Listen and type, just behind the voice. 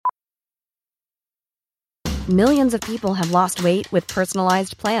Millions of people have lost weight with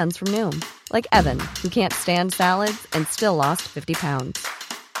personalized plans from Noom. Like Evan, who can't stand salads and still lost 50 pounds.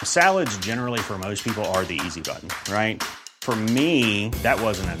 Salads generally for most people are the easy button, right? For me, that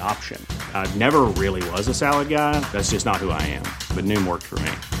wasn't an option. I never really was a salad guy. That's just not who I am. But Noom worked for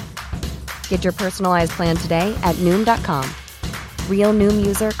me. Get your personalized plan today at Noom.com. Real Noom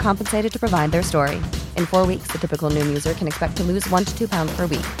user compensated to provide their story. In 4 weeks, the typical Noom user can expect to lose 1 to 2 pounds per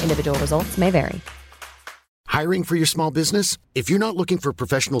week. Individual results may vary. Hiring for your small business? If you're not looking for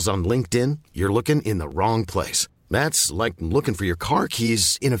professionals on LinkedIn, you're looking in the wrong place. That's like looking for your car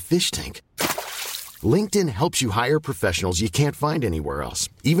keys in a fish tank. LinkedIn helps you hire professionals you can't find anywhere else,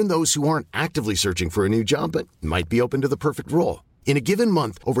 even those who aren't actively searching for a new job but might be open to the perfect role. In a given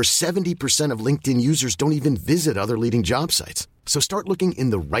month, over 70% of LinkedIn users don't even visit other leading job sites. So start looking in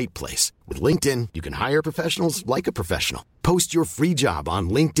the right place. With LinkedIn, you can hire professionals like a professional. Post your free job on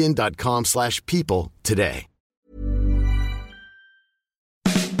linkedin.com/people today.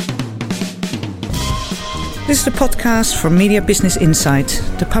 This is the podcast from Media Business Insight,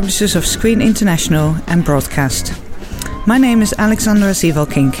 the publishers of Screen International and Broadcast. My name is Alexandra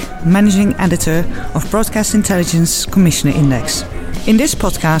Sievelkink, Managing Editor of Broadcast Intelligence Commissioner Index. In this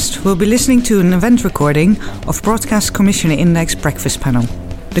podcast, we'll be listening to an event recording of Broadcast Commissioner Index Breakfast Panel.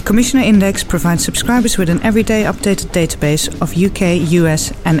 The Commissioner Index provides subscribers with an everyday updated database of UK,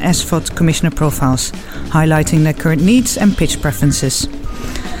 US and SVOD Commissioner profiles, highlighting their current needs and pitch preferences.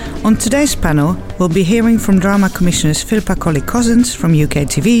 On today's panel, we'll be hearing from drama commissioners Philippa Colley-Cousins from UK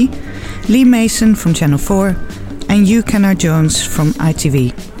TV, Lee Mason from Channel 4, and Hugh Kennard-Jones from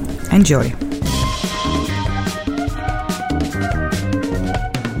ITV. Enjoy.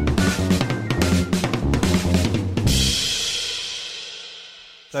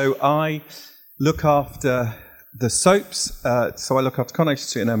 So I look after the soaps. So I look after Coronation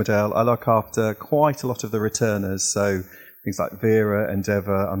Street and Emmerdale. I look after quite a lot of the returners. So things like Vera,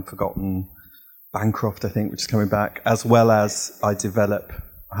 Endeavour, Unforgotten, Bancroft, I think, which is coming back, as well as I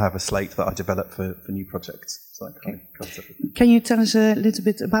have a slate that I develop for new projects. So that kind of covers everything. Can you tell us a little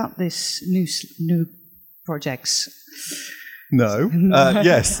bit about this new projects? No.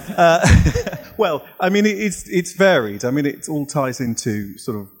 Yes. Well, I mean, it's varied. I mean, it all ties into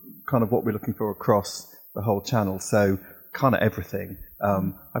sort of kind of what we're looking for across the whole channel. So kind of everything.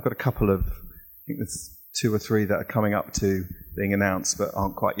 I've got a couple of, I think there's 2 or 3 that are coming up to being announced but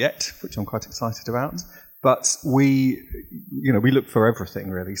aren't quite yet, which I'm quite excited about. But we look for everything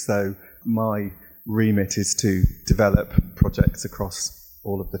really. So my remit is to develop projects across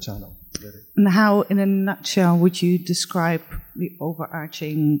all of the channel. Really. And how, in a nutshell, would you describe the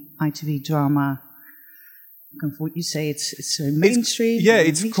overarching ITV drama? Would you say it's mainstream?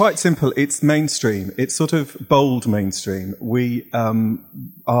 It's quite simple. It's mainstream. It's sort of bold mainstream. We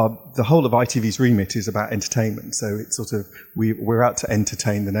the whole of ITV's remit is about entertainment. So it's sort of we're out to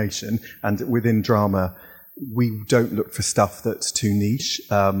entertain the nation, and within drama, we don't look for stuff that's too niche.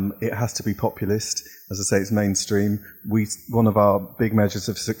 It has to be populist. As I say, it's mainstream. One of our big measures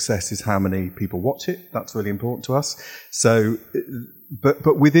of success is how many people watch it. That's really important to us. So,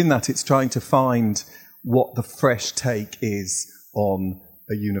 but within that, it's trying to find what the fresh take is on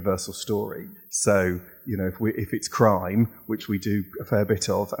a universal story. So, if it's crime, which we do a fair bit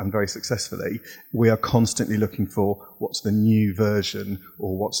of and very successfully, we are constantly looking for what's the new version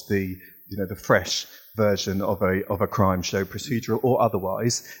or what's the fresh version of a crime show, procedural or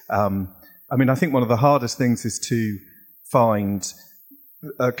otherwise. I think one of the hardest things is to find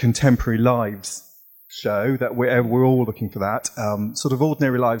a contemporary lives show that we're all looking for that. Sort of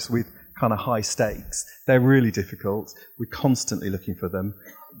ordinary lives with kind of high stakes. They're really difficult. We're constantly looking for them.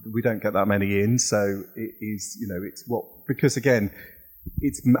 We don't get that many in, so it is, because again,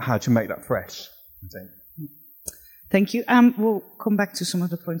 it's how to make that fresh, I think. Thank you. We'll come back to some of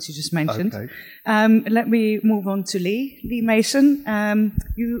the points you just mentioned. Okay. Let me move on to Lee Mason.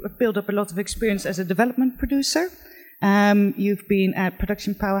 You have built up a lot of experience as a development producer. You've been at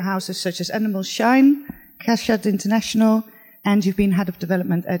production powerhouses such as Animal Shine, Cascade International, and you've been head of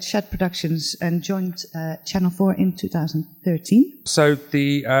development at Shed Productions and joined Channel 4 in 2013. So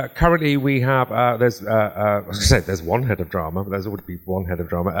currently we have there's one head of drama, but there's always be one head of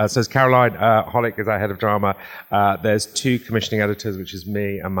drama. So Caroline Hollick is our head of drama. There's 2 commissioning editors, which is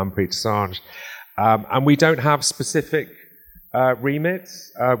me and Manpreet Sanj, and we don't have specific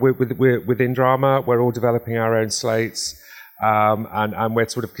remits within drama. We're all developing our own slates, and we're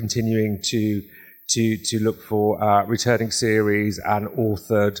sort of continuing to look for returning series and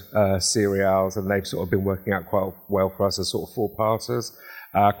authored serials, and they've sort of been working out quite well for us as sort of 4-parters,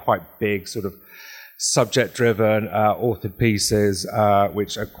 quite big sort of subject-driven, authored pieces,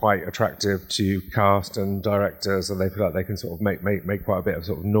 which are quite attractive to cast and directors, and they feel like they can sort of make quite a bit of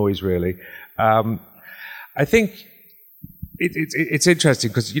sort of noise, really. I think it's interesting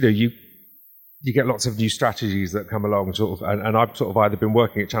because, you get lots of new strategies that come along, sort of, and I've sort of either been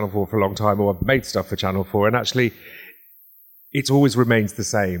working at Channel 4 for a long time or I've made stuff for Channel 4, and actually it always remains the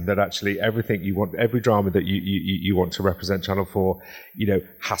same, that actually everything you want, every drama that you want to represent Channel 4,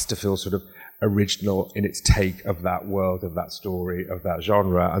 has to feel sort of original in its take of that world, of that story, of that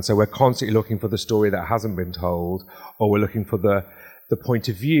genre. And so we're constantly looking for the story that hasn't been told, or we're looking for the point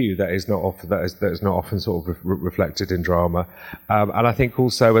of view that is not often sort of reflected in drama. And I think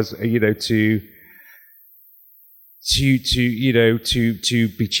also, as to be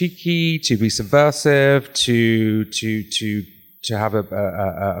cheeky, to be subversive, to have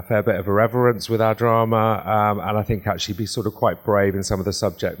a fair bit of irreverence with our drama, and I think actually be sort of quite brave in some of the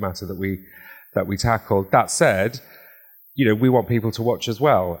subject matter that we tackle. That said, we want people to watch as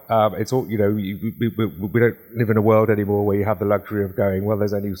well. It's all, we don't live in a world anymore where you have the luxury of going, well,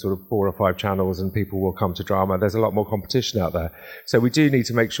 there's only sort of 4 or 5 channels and people will come to drama. There's a lot more competition out there. So we do need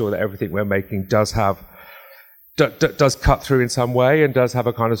to make sure that everything we're making does cut through in some way and does have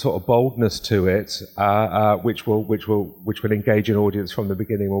a kind of sort of boldness to it, which will engage an audience from the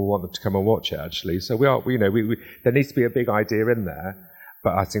beginning. We'll want them to come and watch it, actually. So there needs to be a big idea in there,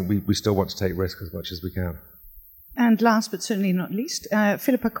 but I think we still want to take risks as much as we can. And last but certainly not least,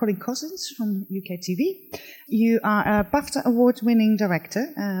 Philippa Collins-Cousins from UKTV. You are a BAFTA award-winning director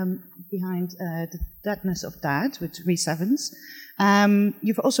behind The Deadness of Dad with Rhys Evans.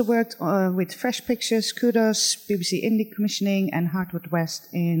 You've also worked with Fresh Pictures, Kudos, BBC Indie Commissioning and Hardwood West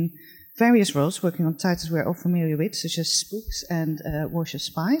in various roles, working on titles we're all familiar with, such as Spooks and Wash of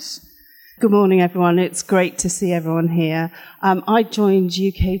Spies. Good morning, everyone. It's great to see everyone here. I joined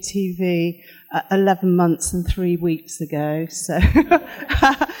UKTV 11 months and 3 weeks ago, so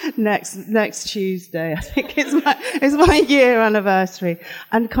next Tuesday, I think it's my year anniversary,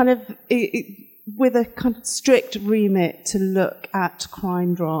 and kind of with a kind of strict remit to look at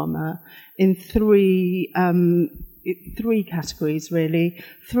crime drama in three categories, really: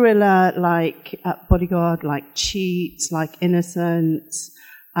 thriller, like Bodyguard, like Cheat, like Innocent.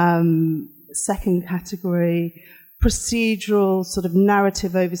 Second category, procedural, sort of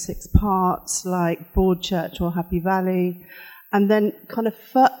narrative over 6 parts, like Broadchurch or Happy Valley. And then kind of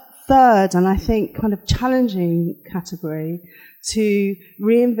third, and I think kind of challenging category, to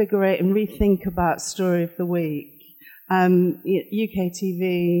reinvigorate and rethink about Story of the Week.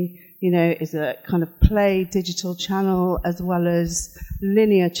 UKTV, is a kind of play digital channel as well as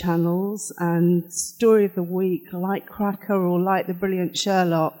linear channels, and Story of the Week, like Cracker or like The Brilliant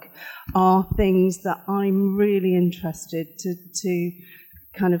Sherlock, are things that I'm really interested to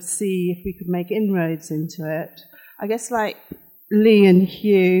kind of see if we could make inroads into it. I guess like Lee and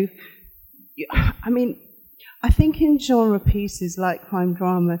Hugh, I think in genre pieces like crime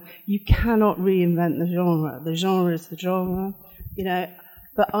drama, you cannot reinvent the genre. The genre is the genre,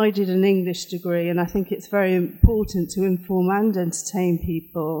 But I did an English degree, and I think it's very important to inform and entertain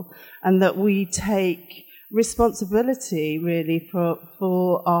people, and that we take responsibility, really, for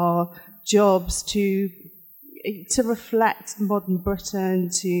our jobs to reflect modern Britain,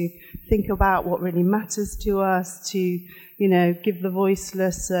 to think about what really matters to us, to give the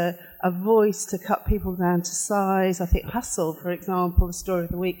voiceless a voice, to cut people down to size. I think Hustle, for example, the Story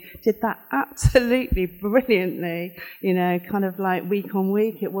of the Week, did that absolutely brilliantly, kind of like week on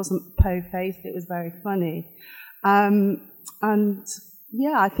week. It wasn't po-faced, it was very funny. And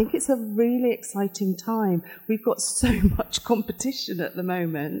yeah, I think it's a really exciting time. We've got so much competition at the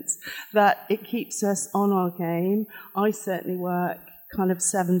moment that it keeps us on our game. I certainly work kind of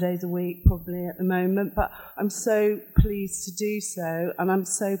 7 days a week probably at the moment, but I'm so pleased to do so, and I'm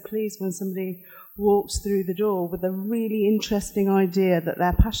so pleased when somebody walks through the door with a really interesting idea that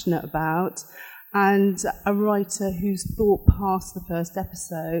they're passionate about, and a writer who's thought past the first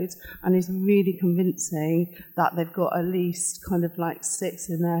episode and is really convincing that they've got at least kind of like 6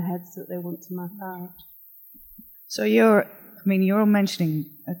 in their heads that they want to map out. So you're mentioning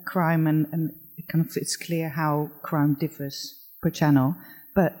a crime, and it kind of it's clear how crime differs per channel,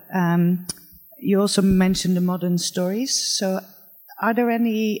 but you also mentioned the modern stories. So are there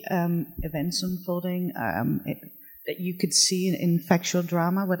any events unfolding that you could see in factual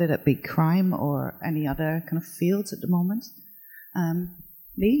drama, whether that be crime or any other kind of fields at the moment?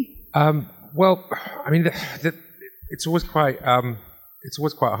 Lee? Well, I mean, it's always quite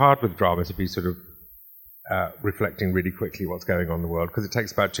hard with drama to be sort of reflecting really quickly what's going on in the world, because it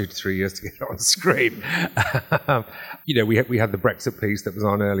takes about 2 to 3 years to get it on screen. We had the Brexit piece that was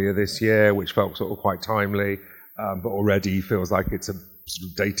on earlier this year, which felt sort of quite timely, but already feels like it's a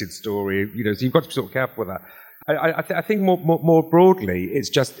sort of dated story. So you've got to be sort of careful with that. I think more broadly,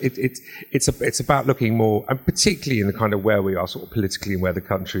 it's about looking more, and particularly in the kind of where we are sort of politically and where the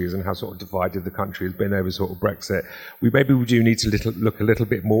country is and how sort of divided the country has been over sort of Brexit. We do need to look a little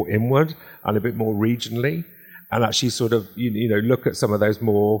bit more inward and a bit more regionally, and actually sort of look at some of those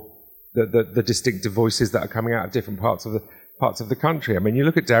more the distinctive voices that are coming out of different parts of the country. I mean, you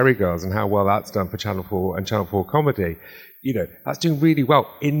look at Derry Girls and how well that's done for Channel 4 and Channel 4 Comedy. That's doing really well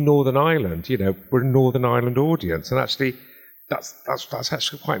in Northern Ireland. We're a Northern Ireland audience, and actually, that's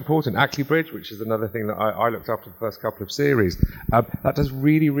actually quite important. Ackley Bridge, which is another thing that I looked after the first couple of series, that does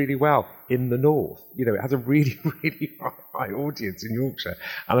really, really well in the north. It has a really, really high audience in Yorkshire,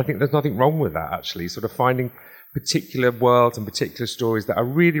 and I think there's nothing wrong with that. Actually, sort of finding particular worlds and particular stories that are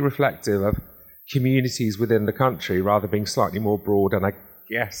really reflective of communities within the country, rather than being slightly more broad. And I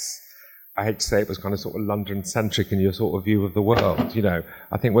guess, I hate to say it, was kind of sort of London-centric in your sort of view of the world.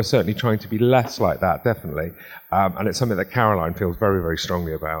 I think we're certainly trying to be less like that, definitely. And it's something that Caroline feels very, very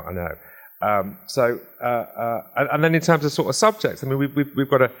strongly about, I know. And then in terms of sort of subjects, I mean, we've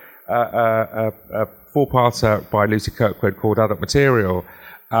got a four-parter by Lucy Kirkwood called Adult Material,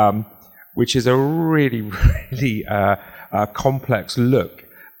 which is a really, really complex look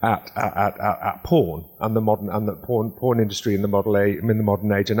at porn and the porn industry in the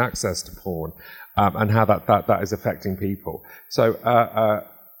modern age and access to porn, and how that is affecting people. So I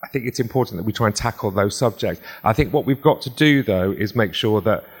think it's important that we try and tackle those subjects. I think what we've got to do, though, is make sure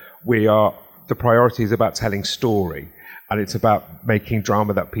that the priority is about telling story, and it's about making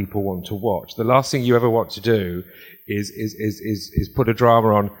drama that people want to watch. The last thing you ever want to do is put a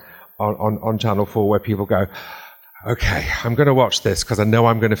drama on Channel 4 where people go, okay, I'm going to watch this because I know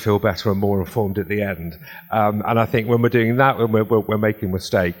I'm going to feel better and more informed at the end. And I think when we're doing that, when we're making a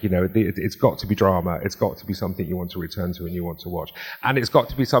mistake, it's got to be drama. It's got to be something you want to return to and you want to watch. And it's got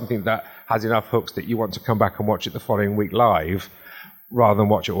to be something that has enough hooks that you want to come back and watch it the following week live, rather than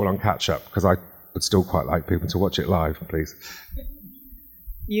watch it all on catch-up, because I would still quite like people to watch it live, please.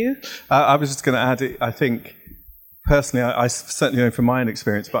 You? I was just going to add, I think, personally, I certainly know from my own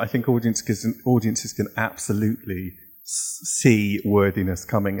experience, but I think audiences can absolutely see worthiness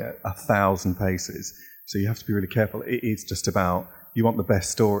coming at 1,000 paces. So you have to be really careful. It is just about, you want the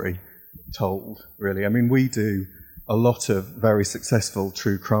best story told, really. I mean, we do a lot of very successful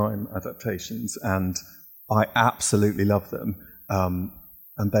true crime adaptations, and I absolutely love them.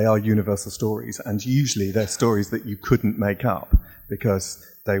 And they are universal stories, and usually they're stories that you couldn't make up because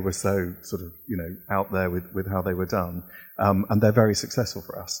they were so sort of, out there with how they were done. And they're very successful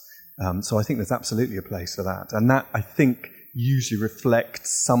for us. So I think there's absolutely a place for that. And that, I think, usually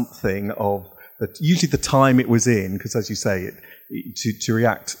reflects something of usually the time it was in, because as you say, to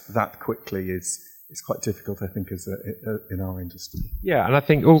react that quickly is quite difficult, I think, in our industry. Yeah, and I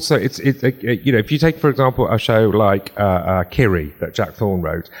think also it's if you take, for example, a show like Kiri that Jack Thorne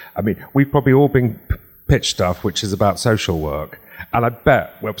wrote, I mean, we've probably all been pitched stuff which is about social work. And I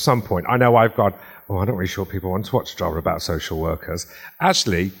bet, at some point, I know I've gone, I'm not really sure people want to watch a drama about social workers.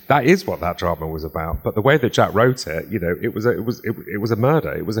 Actually, that is what that drama was about. But the way that Jack wrote it, it was a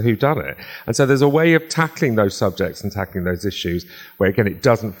murder. It was a whodunit. And so there's a way of tackling those subjects and tackling those issues where, again, it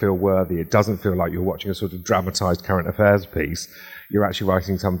doesn't feel worthy. It doesn't feel like you're watching a sort of dramatized current affairs piece. You're actually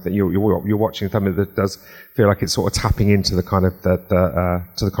writing something. You're watching something that does feel like it's sort of tapping into the kind of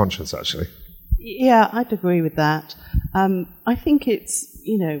to the conscience, actually. Yeah, I'd agree with that. I think it's,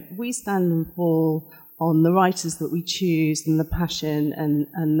 we stand and fall on the writers that we choose and the passion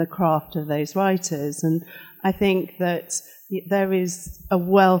and the craft of those writers. And I think that there is a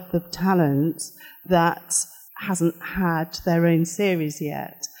wealth of talent that hasn't had their own series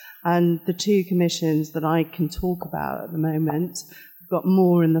yet. And the two commissions that I can talk about at the moment, we've got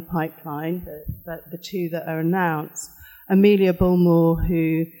more in the pipeline, but the two that are announced. Amelia Bullmore,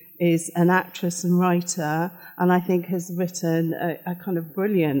 who is an actress and writer, and I think has written a kind of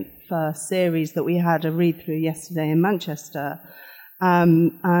brilliant first series that we had a read-through yesterday in Manchester.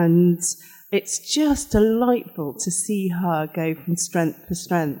 And it's just delightful to see her go from strength to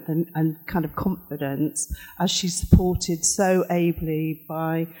strength and kind of confidence as she's supported so ably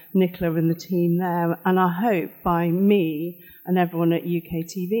by Nicola and the team there, and I hope by me and everyone at UK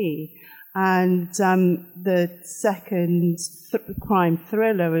TV. And the second crime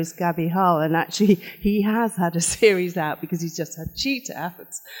thriller is Gabby Hull, and actually he has had a series out because he's just had Cheetah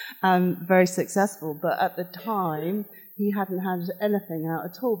out, very successful. But at the time, he hadn't had anything out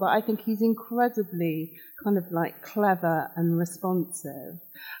at all. But I think he's incredibly kind of like clever and responsive.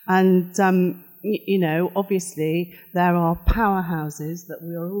 And, obviously there are powerhouses that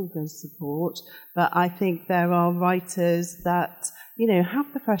we are all going to support, but I think there are writers that,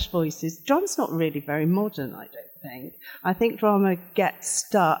 have the fresh voices. John's not really very modern, I don't think. I think drama gets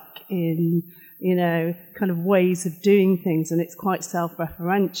stuck in, kind of ways of doing things, and it's quite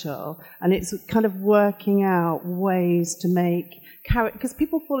self-referential, and it's kind of working out ways to make because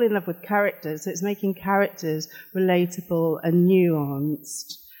people fall in love with characters, so it's making characters relatable and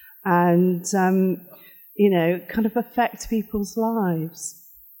nuanced and, kind of affect people's lives.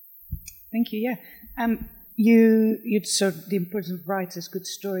 Thank you, yeah. You saw the importance of writers, good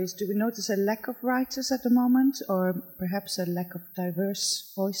stories. Do we notice a lack of writers at the moment, or perhaps a lack of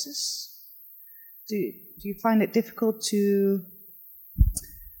diverse voices? Do you find it difficult to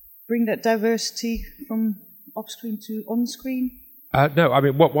bring that diversity from off-screen to on-screen? No, I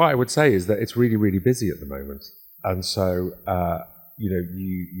mean, what I would say is that it's really, really busy at the moment. And so,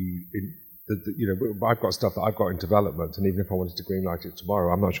 I've got stuff that I've got in development, and even if I wanted to greenlight it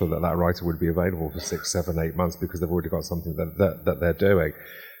tomorrow, I'm not sure that writer would be available for 6, 7, 8 months because they've already got something that they're doing.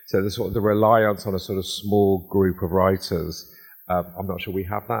 So the reliance on a sort of small group of writers, I'm not sure we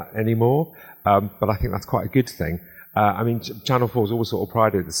have that anymore, but I think that's quite a good thing. Channel 4 has always sort of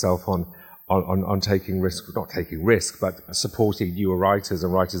prided itself on taking risk, not taking risk, but supporting newer writers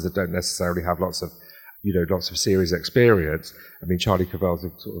and writers that don't necessarily have lots of series experience. I mean, Charlie Cavell's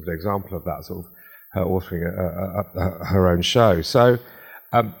sort of an example of that, sort of her authoring her own show. So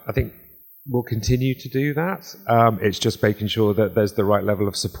I think we'll continue to do that. It's just making sure that there's the right level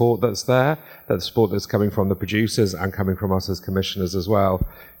of support that's there, that the support that's coming from the producers and coming from us as commissioners as well,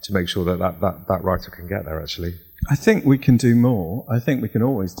 to make sure that writer can get there, actually. I think we can do more. I think we can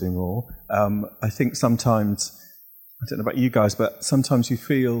always do more. I think sometimes, I don't know about you guys, but sometimes you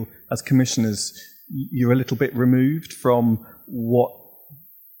feel as commissioners you're a little bit removed from what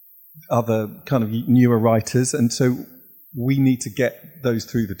other kind of newer writers, and so we need to get those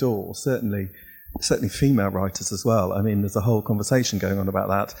through the door, certainly female writers as well. I mean, there's a whole conversation going on about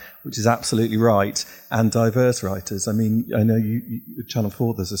that, which is absolutely right, and diverse writers. I mean, I know Channel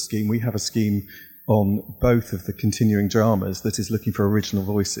 4, there's a scheme. We have a scheme on both of the continuing dramas that is looking for original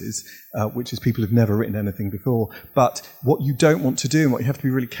voices, which is people who've never written anything before. But what you don't want to do, and what you have to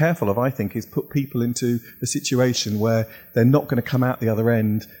be really careful of, I think, is put people into a situation where they're not going to come out the other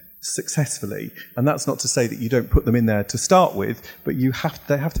end successfully. And that's not to say that you don't put them in there to start with, but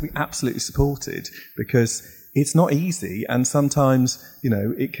they have to be absolutely supported, because it's not easy, and sometimes,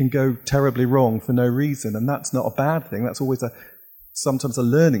 it can go terribly wrong for no reason, and that's not a bad thing. That's always sometimes a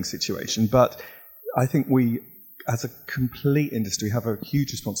learning situation. But I think we, as a complete industry, have a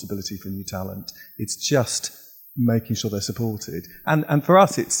huge responsibility for new talent. It's just making sure they're supported. And for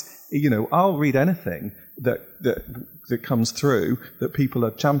us, it's, I'll read anything that comes through that people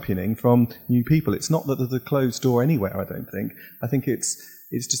are championing from new people. It's not that there's a closed door anywhere, I don't think. I think it's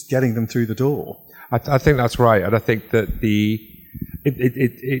just getting them through the door. I think that's right. And I think that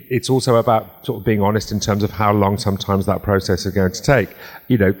it's also about sort of being honest in terms of how long sometimes that process is going to take.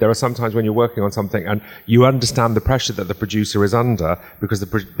 There are some times when you're working on something and you understand the pressure that the producer is under, because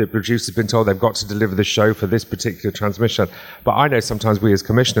the producer's been told they've got to deliver the show for this particular transmission. But I know sometimes we as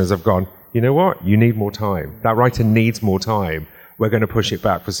commissioners have gone, you know what, you need more time. That writer needs more time. We're going to push it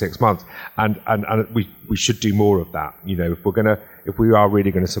back for 6 months. And we should do more of that. If we are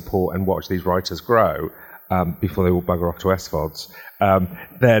really going to support and watch these writers grow, before they all bugger off to SVODs,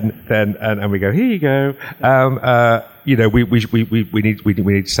 then we go, here you go. We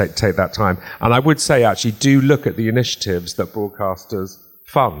need to take that time. And I would say, actually, do look at the initiatives that broadcasters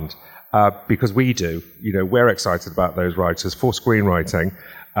fund, because we do. We're excited about those writers for screenwriting,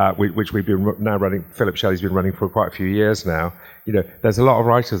 which we've been now running. Philip Shelley's been running for quite a few years now. There's a lot of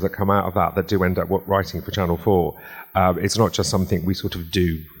writers that come out of that do end up writing for Channel 4. It's not just something we sort of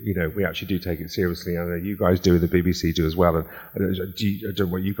do. We actually do take it seriously. I know you guys do, the BBC do as well. And I don't know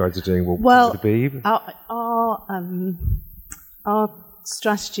what you guys are doing. Well, our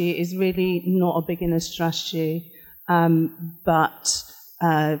strategy is really not a beginner strategy, but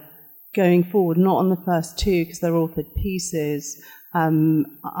going forward, not on the first two because they're authored pieces.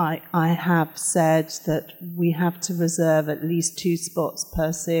 I have said that we have to reserve at least 2 spots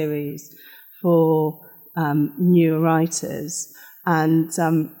per series for newer writers, and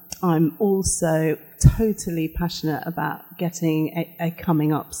I'm also totally passionate about getting a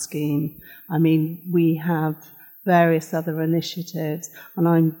coming up scheme. I mean, we have various other initiatives, and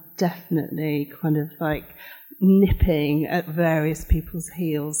I'm definitely kind of like nipping at various people's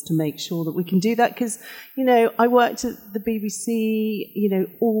heels to make sure that we can do that. Because, I worked at the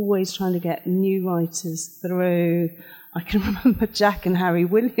BBC, always trying to get new writers through. I can remember Jack and Harry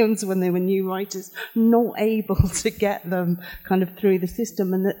Williams when they were new writers, not able to get them kind of through the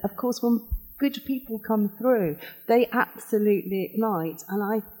system. And of course, when good people come through, they absolutely ignite. And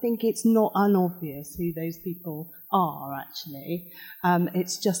I think it's not unobvious who those people are, actually.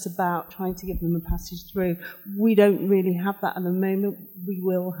 It's just about trying to give them a passage through. We don't really have that at the moment. We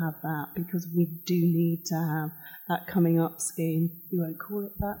will have that because we do need to have that coming up scheme. We won't call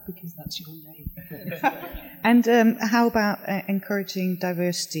it that because that's your name. And how about encouraging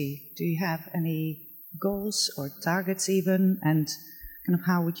diversity? Do you have any goals or targets even? And kind of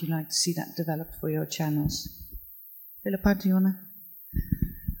how would you like to see that develop for your channels? Philippa, do you want to?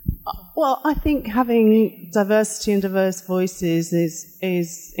 Well, I think having diversity and diverse voices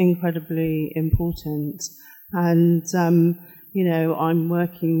is incredibly important. And, I'm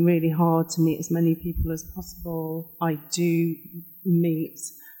working really hard to meet as many people as possible. I do meet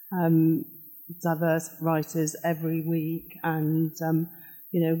diverse writers every week and,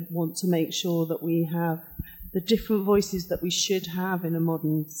 want to make sure that we have the different voices that we should have in a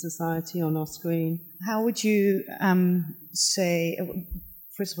modern society on our screen. How would you say...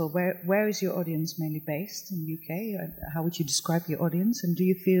 First of all, where is your audience mainly based in the UK? How would you describe your audience? And do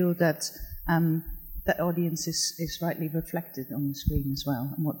you feel that that audience is rightly reflected on the screen as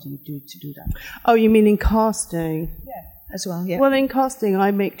well? And what do you do to do that? Oh, you mean in casting? Yeah, as well, yeah. Well, in casting, I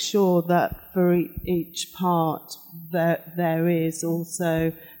make sure that for each part there is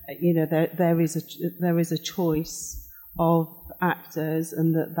also, there is a choice of actors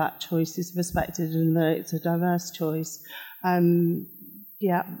and that choice is respected and that it's a diverse choice.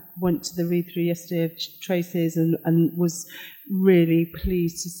 Went to the read-through yesterday of Traces and was really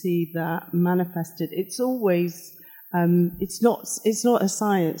pleased to see that manifested. It's always, it's not a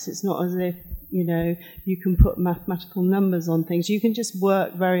science. It's not as if, you can put mathematical numbers on things. You can just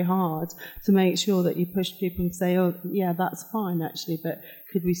work very hard to make sure that you push people and say, oh, yeah, that's fine, actually, but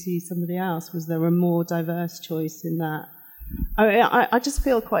could we see somebody else? Was there a more diverse choice in that? I just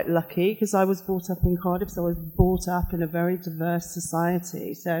feel quite lucky because I was brought up in Cardiff, so I was brought up in a very diverse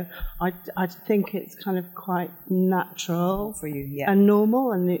society. So I think it's kind of quite natural for you, and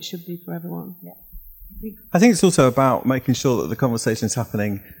normal, and it should be for everyone. Yeah. I think it's also about making sure that the conversation is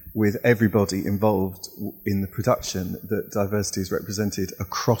happening with everybody involved in the production, that diversity is represented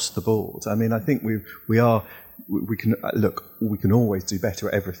across the board. I mean, I think we can always do better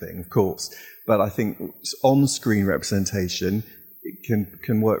at everything, of course, but I think on-screen representation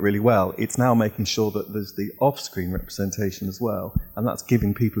can work really well. It's now making sure that there's the off-screen representation as well, and that's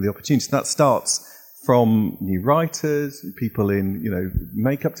giving people the opportunity. That starts from new writers, people in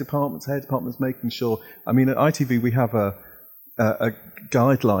makeup departments, hair departments, making sure. I mean, at ITV we have a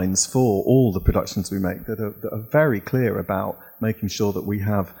guidelines for all the productions we make that are very clear about making sure that we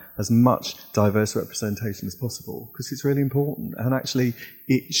have as much diverse representation as possible, because it's really important. And actually,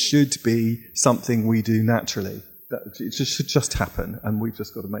 it should be something we do naturally. It should just happen, and we've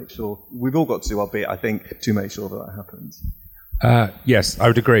just got to make sure. We've all got to do our bit, I think, to make sure that happens. Yes, I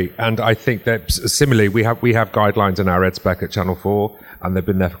would agree. And I think that similarly, we have guidelines in our ed spec at Channel 4, and they've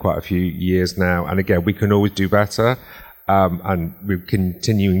been there for quite a few years now. And again, we can always do better. And we're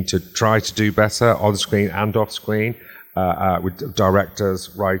continuing to try to do better on screen and off screen with directors,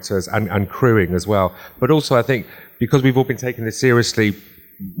 writers, and crewing as well. But also, I think because we've all been taking this seriously,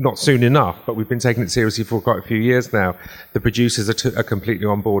 not soon enough, but we've been taking it seriously for quite a few years now. The producers are completely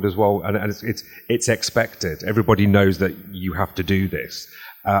on board as well, and it's expected. Everybody knows that you have to do this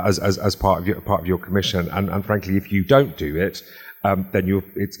as part of your commission. And frankly, if you don't do it, then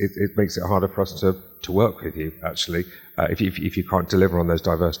it makes it harder for us to work with you, actually, if you can't deliver on those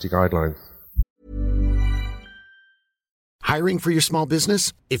diversity guidelines. Hiring for your small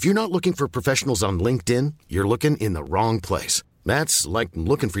business? If you're not looking for professionals on LinkedIn, you're looking in the wrong place. That's like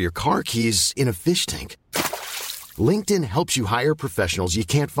looking for your car keys in a fish tank. LinkedIn helps you hire professionals you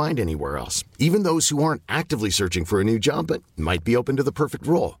can't find anywhere else, even those who aren't actively searching for a new job but might be open to the perfect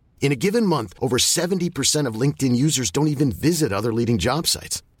role. In a given month, over 70% of LinkedIn users don't even visit other leading job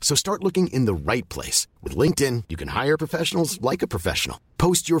sites. So start looking in the right place. With LinkedIn, you can hire professionals like a professional.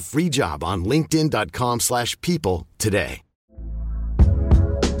 Post your free job on linkedin.com/people today.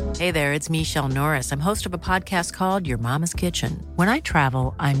 Hey there, it's Michelle Norris. I'm host of a podcast called Your Mama's Kitchen. When I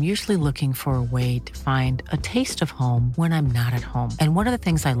travel, I'm usually looking for a way to find a taste of home when I'm not at home. And one of the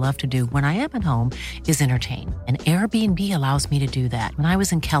things I love to do when I am at home is entertain. And Airbnb allows me to do that. When I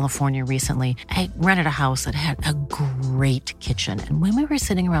was in California recently, I rented a house that had a great kitchen. And when we were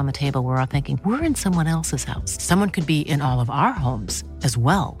sitting around the table, we're all thinking, we're in someone else's house. Someone could be in all of our homes as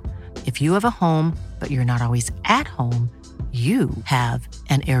well. If you have a home, but you're not always at home, you have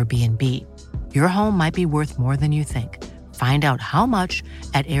an Airbnb. Your home might be worth more than you think. Find out how much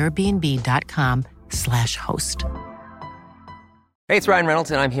at airbnb.com/host. Hey, it's Ryan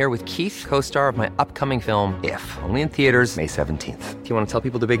Reynolds, and I'm here with Keith, co-star of my upcoming film, If, only in theaters May 17th. Do you want to tell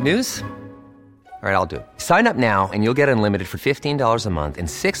people the big news? All right, I'll do it. Sign up now and you'll get unlimited for $15 a month and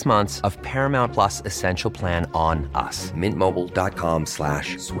 6 months of Paramount Plus Essential Plan on us.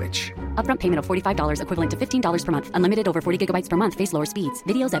 MintMobile.com/switch. Upfront payment of $45 equivalent to $15 per month. Unlimited over 40 gigabytes per month. Face lower speeds.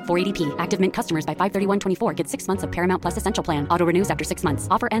 Videos at 480p. Active Mint customers by 531.24 get 6 months of Paramount Plus Essential Plan. Auto renews after 6 months.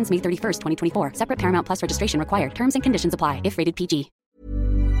 Offer ends May 31st, 2024. Separate Paramount Plus registration required. Terms and conditions apply if rated PG.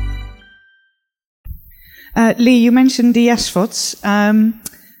 Lee, you mentioned the SVODs.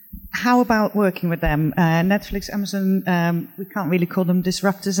 How about working with them? Netflix, Amazon, we can't really call them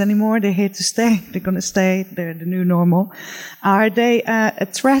disruptors anymore. They're here to stay. They're going to stay. They're the new normal. Are they a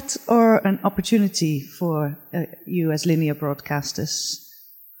threat or an opportunity for you as linear broadcasters?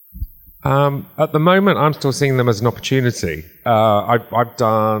 At the moment, I'm still seeing them as an opportunity. I've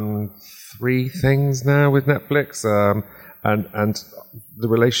done 3 things now with Netflix, and the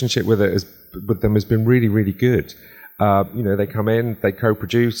relationship with them has been really, really good. They come in, they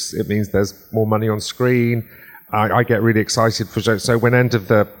co-produce. It means there's more money on screen. I get really excited for shows. So when end of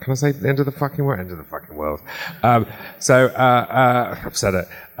the fucking world? End of the fucking world. I've said it.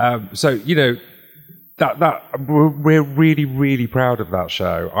 That we're really, really proud of that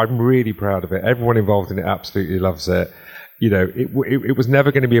show. I'm really proud of it. Everyone involved in it absolutely loves it. It was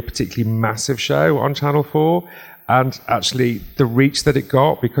never going to be a particularly massive show on Channel 4. And actually, the reach that it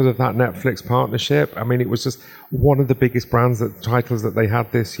got because of that Netflix partnership, I mean, it was just one of the biggest titles that they had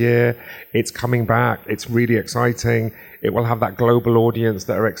this year. It's coming back. It's really exciting. It will have that global audience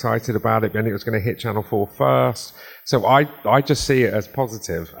that are excited about it, and it was going to hit Channel 4 first. So I just see it as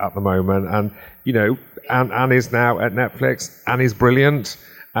positive at the moment. And, Anne is now at Netflix. Anne is brilliant.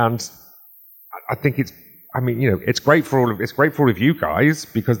 And I think it's great for all of you guys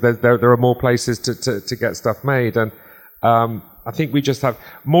because there are more places to get stuff made, and I think we just have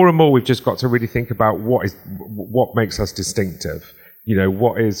more and more. We've just got to really think about what makes us distinctive.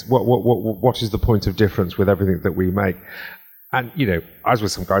 What is the point of difference with everything that we make. And I was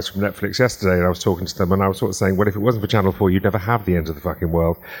with some guys from Netflix yesterday, and I was talking to them, and I was sort of saying, well, if it wasn't for Channel 4, you'd never have the end of the fucking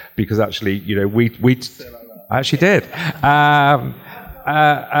world, because actually, we actually did, and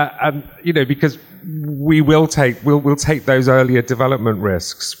because we'll take those earlier development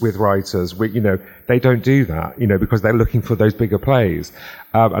risks with writers. They don't do that, because they're looking for those bigger plays.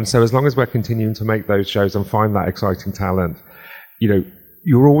 And so as long as we're continuing to make those shows and find that exciting talent,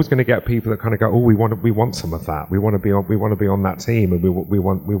 you're always going to get people that kind of go, oh, we want some of that. We want to be on that team, and we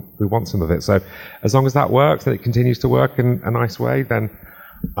want some of it. So as long as that works and it continues to work in a nice way, then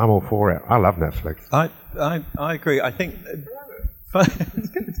I'm all for it. I love Netflix. I agree. I think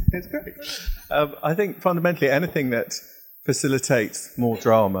it's great. I think fundamentally anything that facilitates more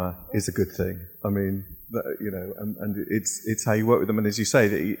drama is a good thing. I mean, and it's how you work with them. And as you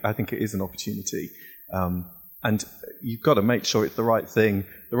say, I think it is an opportunity. And you've got to make sure it's the right thing,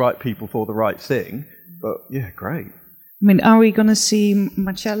 the right people for the right thing. But yeah, great. I mean, are we going to see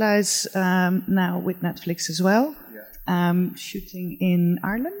Marcella is now with Netflix as well? Yeah. Shooting in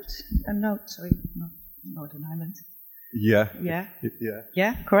Ireland? Not Northern Ireland. Yeah. Yeah. Yeah.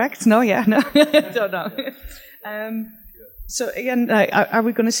 Yeah. Correct. No. Yeah. No. Don't know. So again, are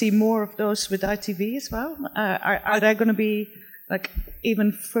we going to see more of those with ITV as well? Are they going to be like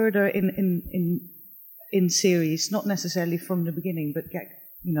even further in series, not necessarily from the beginning, but get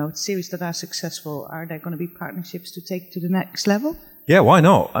series that are successful? Are there going to be partnerships to take to the next level? Yeah. Why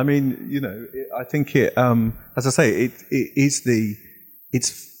not? I mean, I think it. As I say, it is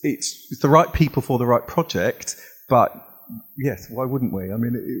it's the right people for the right project. But yes, why wouldn't we? I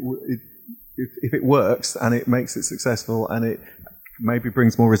mean, if it works and it makes it successful and it maybe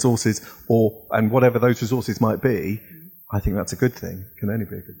brings more resources and whatever those resources might be, I think that's a good thing. Can only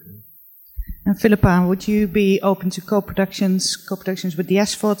be a good thing. And Philippa, would you be open to co-productions with the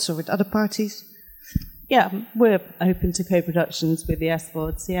SVODs or with other parties? Yeah, we're open to co-productions with the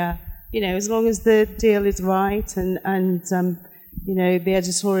SVODs. Yeah, as long as the deal is right and the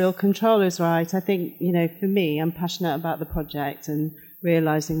editorial control is right. I think, for me, I'm passionate about the project and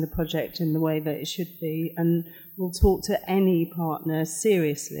realising the project in the way that it should be, and we'll talk to any partner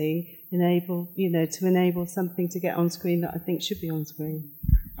seriously, to enable something to get on screen that I think should be on screen.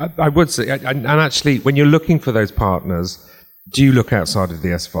 I would say, and actually, when you're looking for those partners, do look outside of the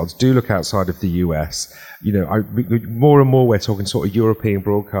SVODs, do look outside of the US. More and more we're talking sort of European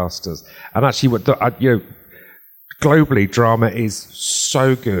broadcasters, and actually, globally, drama is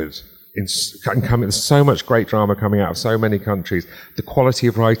so good. There's so much great drama coming out of so many countries. The quality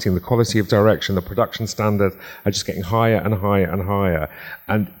of writing, the quality of direction, the production standards are just getting higher and higher and higher.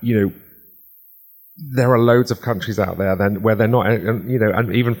 And, there are loads of countries out there then where they're not,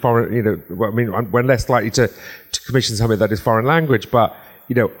 and even foreign, we're less likely to commission something that is foreign language. But,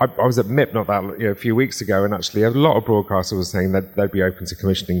 I was at MIP a few weeks ago, and actually a lot of broadcasters were saying that they'd be open to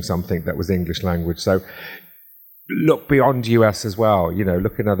commissioning something that was English language. So, look beyond US as well.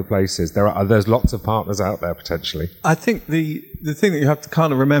 Look in other places. There's lots of partners out there potentially. I think the thing that you have to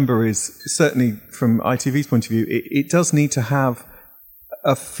kind of remember is, certainly from ITV's point of view, it does need to have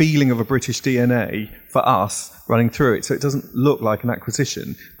a feeling of a British DNA for us running through it, so it doesn't look like an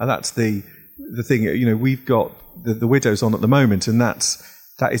acquisition. And that's the thing. We've got the Widows on at the moment, and that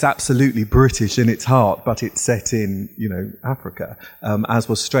is absolutely British in its heart, but it's set in, Africa, as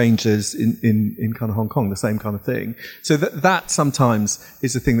was Strangers in kind of Hong Kong, the same kind of thing. So that sometimes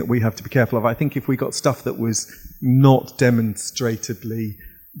is the thing that we have to be careful of. I think if we got stuff that was not demonstrably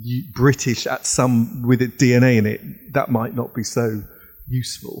British with its DNA in it, that might not be so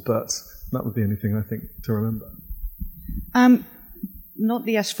useful, but that would be anything I think to remember. Not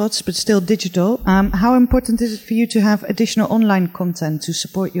the SVODs, but still digital. How important is it for you to have additional online content to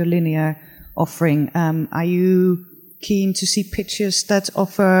support your linear offering? Are you keen to see pictures that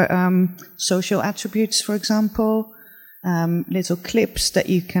offer social attributes, for example? Little clips that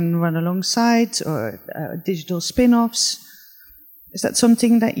you can run alongside, or digital spin-offs? Is that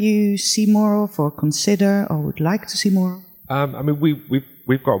something that you see more of, or consider, or would like to see more of?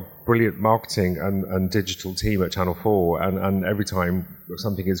 We've got a brilliant marketing and digital team at Channel 4, and every time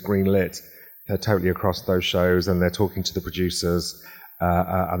something is greenlit, they're totally across those shows, and they're talking to the producers,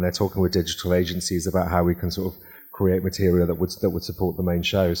 and they're talking with digital agencies about how we can sort of create material that would support the main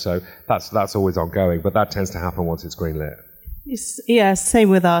show. So that's always ongoing, but that tends to happen once it's greenlit. Yeah,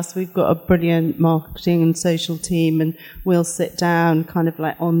 same with us. We've got a brilliant marketing and social team, and we'll sit down kind of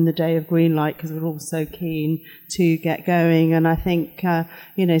like on the day of green light, because we're all so keen to get going. And I think,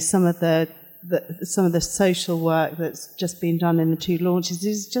 some of the social work that's just been done in the 2 launches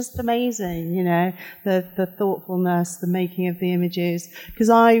is just amazing. The thoughtfulness, the making of the images, because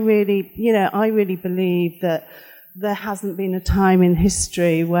I really believe that there hasn't been a time in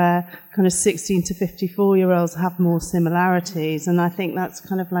history where kind of 16 to 54-year-olds have more similarities, and I think that's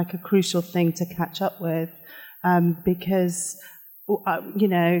kind of like a crucial thing to catch up with, because,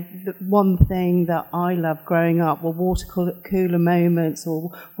 the one thing that I loved growing up were water cooler moments,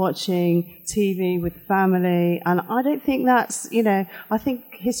 or watching TV with family, and I don't think that's, I think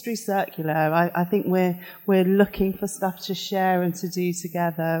history's circular. I think we're looking for stuff to share and to do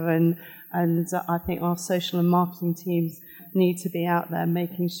together, and I think our social and marketing teams need to be out there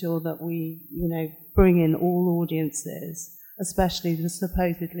making sure that we, bring in all audiences, especially the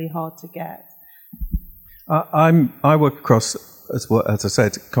supposedly hard to get. I work across, as I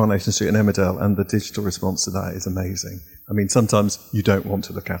said, Coronation Street and Emmerdale, and the digital response to that is amazing. I mean, sometimes you don't want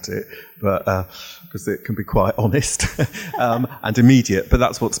to look at it, but because it can be quite honest and immediate. But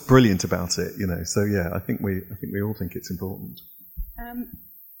that's what's brilliant about it, So yeah, I think we all think it's important.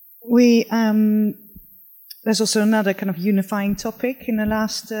 There's also another kind of unifying topic in the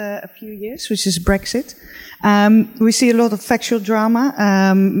last few years, which is Brexit. We see a lot of factual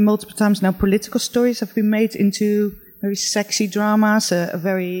drama. Multiple times now, political stories have been made into very sexy dramas, a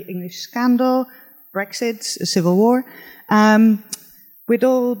very English scandal, Brexit, a civil war. With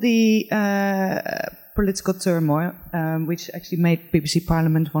all the political turmoil, which actually made BBC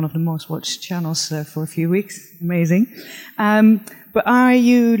Parliament one of the most watched channels for a few weeks. Amazing. But are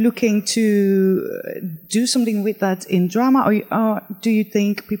you looking to do something with that in drama, or do you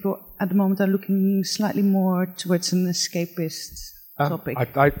think people at the moment are looking slightly more towards an escapist topic?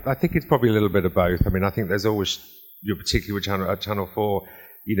 I think it's probably a little bit of both. I mean, I think there's always, particularly with Channel 4,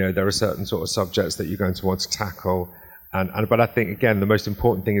 there are certain sort of subjects that you're going to want to tackle. But I think, again, the most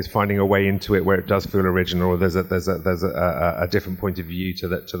important thing is finding a way into it where it does feel original, or there's a different point of view to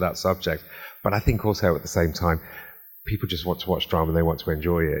that subject. But I think also at the same time, people just want to watch drama, they want to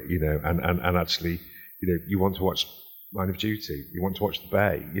enjoy it, and actually, you want to watch Line of Duty. You want to watch The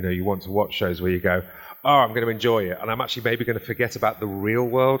Bay. You want to watch shows where you go, oh, I'm going to enjoy it, and I'm actually maybe going to forget about the real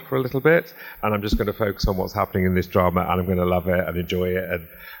world for a little bit, and I'm just going to focus on what's happening in this drama, and I'm going to love it and enjoy it and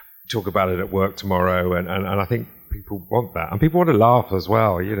talk about it at work tomorrow, and I think people want that. And people want to laugh as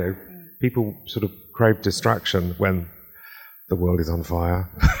well, People sort of crave distraction when the world is on fire.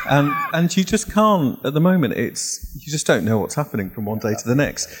 and you just can't, at the moment, you just don't know what's happening from one day to the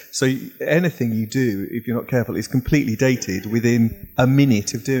next. So anything you do, if you're not careful, is completely dated within a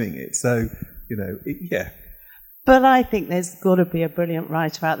minute of doing it. So, yeah. But I think there's got to be a brilliant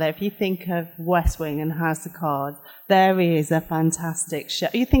writer out there. If you think of West Wing and House of Cards, there is a fantastic show.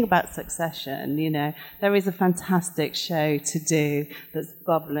 You think about Succession, there is a fantastic show to do that's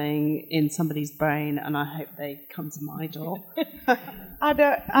bubbling in somebody's brain, and I hope they come to my door. Are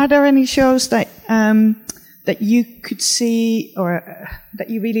there any shows that you could see or that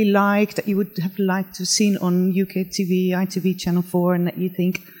you really like, that you would have liked to have seen on UK TV, ITV Channel 4, and that you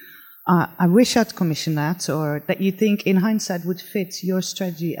think, I wish I'd commissioned that, or that you think in hindsight would fit your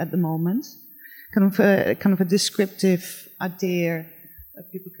strategy at the moment? Kind of a descriptive idea that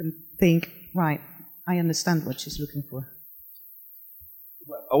people can think, right, I understand what she's looking for.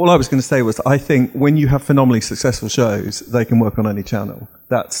 All I was going to say was, I think when you have phenomenally successful shows, they can work on any channel.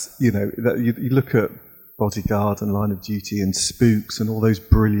 That's, you look at Bodyguard and Line of Duty and Spooks and all those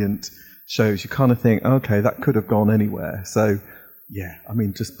brilliant shows, you kind of think, okay, that could have gone anywhere. So, yeah,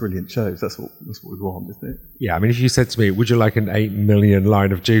 just brilliant shows. That's what we want, isn't it? Yeah, if you said to me, would you like an 8 million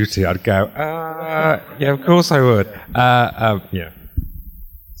Line of Duty? I'd go, yeah, of course I would. Yeah.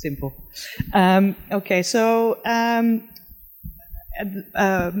 Simple. Okay, so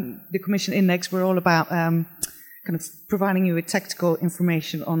the Commission Index, we're all about kind of providing you with tactical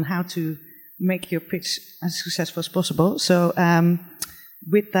information on how to make your pitch as successful as possible. So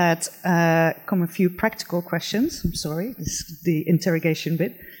with that come a few practical questions. I'm sorry, this is the interrogation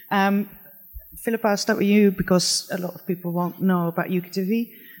bit. Philip, I'll start with you because a lot of people won't know about UKTV.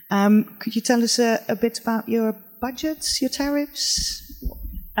 Could you tell us a bit about your budgets, your tariffs?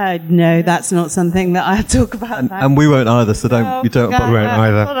 No, that's not something that I talk about. And we won't either, so we won't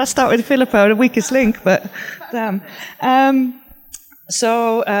either. Well, I'll start with Filippo, the weakest link, but damn.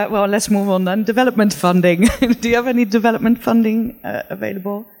 Well, let's move on then. Development funding. Do you have any development funding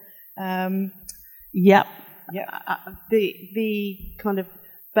available? Yep. The kind of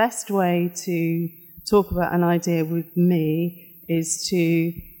best way to talk about an idea with me is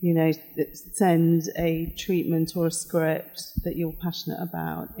to, send a treatment or a script that you're passionate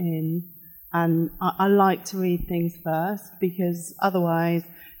about in. And I like to read things first, because otherwise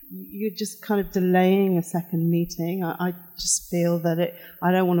you're just kind of delaying a second meeting. I just feel that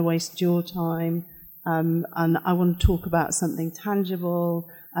I don't want to waste your time, and I want to talk about something tangible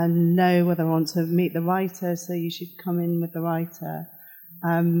and know whether I want to meet the writer, so you should come in with the writer.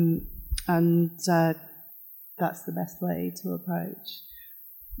 That's the best way to approach.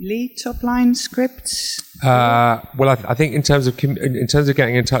 Lee, top line scripts? Well, I think in terms of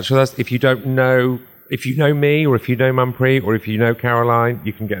getting in touch with us, if you know me, or if you know Mumpree, or if you know Caroline,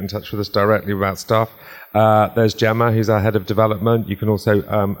 you can get in touch with us directly about stuff. There's Gemma, who's our head of development. You can also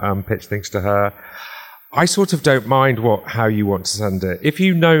pitch things to her. I sort of don't mind how you want to send it. If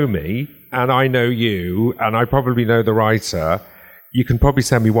you know me, and I know you, and I probably know the writer, you can probably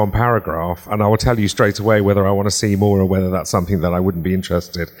send me one paragraph, and I will tell you straight away whether I want to see more, or whether that's something that I wouldn't be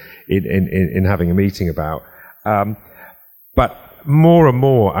interested in having a meeting about. But more and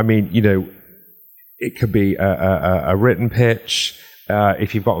more, it could be a written pitch.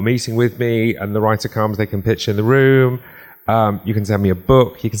 If you've got a meeting with me and the writer comes, they can pitch in the room. You can send me a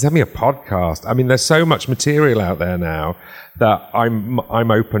book. You can send me a podcast. There's so much material out there now that I'm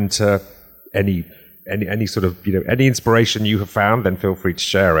open to any sort of, any inspiration you have found, then feel free to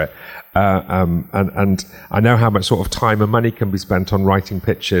share it. And I know how much sort of time and money can be spent on writing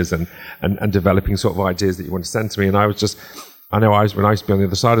pitches and developing sort of ideas that you want to send to me. And when I used to be on the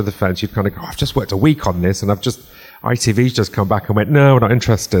other side of the fence, you'd kind of go, I've just worked a week on this, and ITV's just come back and went, no, we're not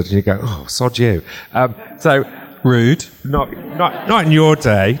interested. And you go, oh, sod you. So rude. Not in your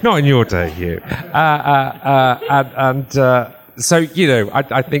day. Not in your day, Hugh. So,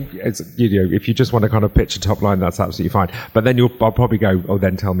 I think it's, if you just want to kind of pitch a top line, that's absolutely fine. But then I'll probably go, oh,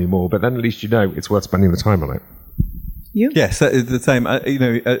 then tell me more. But then at least it's worth spending the time on it. You? Yes, it's the same.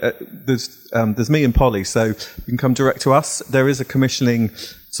 There's me and Polly, so you can come direct to us. There is a commissioning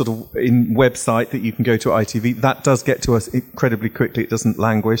sort of in website that you can go to at ITV. That does get to us incredibly quickly. It doesn't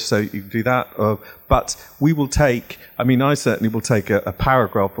languish, so you can do that. But we will take, I certainly will take a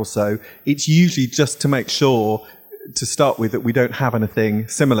paragraph or so. It's usually just to make sure to start with, that we don't have anything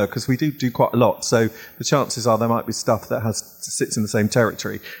similar, because we do quite a lot. So the chances are there might be stuff that sits in the same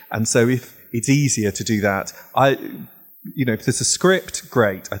territory. And so if it's easier to do that, if there's a script,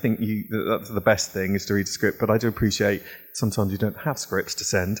 great. I think that's the best thing, is to read a script. But I do appreciate sometimes you don't have scripts to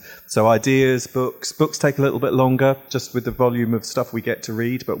send. So ideas, books take a little bit longer, just with the volume of stuff we get to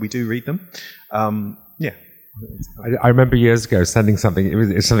read, but we do read them. I remember years ago sending something. It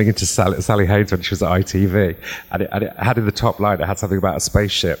was something into Sally Haynes when she was at ITV, and it had in the top line, it had something about a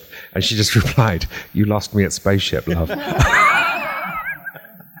spaceship, and she just replied, "You lost me at spaceship, love."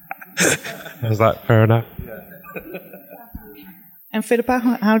 I was like, fair enough. And Philippa,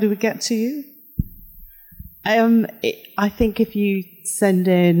 how do we get to you? I think if you send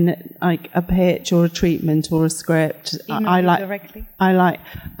in like a pitch or a treatment or a script, directly.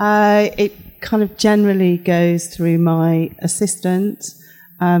 It kind of generally goes through my assistant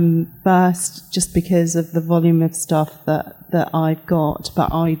first, just because of the volume of stuff that I've got.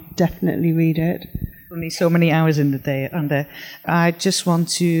 But I definitely read it. Only so many hours in the day on there. I just want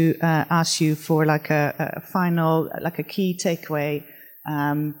to ask you for like a final, like a key takeaway,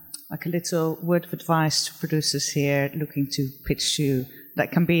 like a little word of advice to producers here looking to pitch you.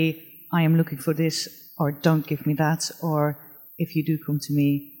 That can be, I am looking for this, or don't give me that, or if you do come to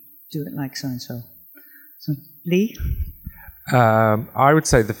me, do it like so-and-so. So, Lee? I would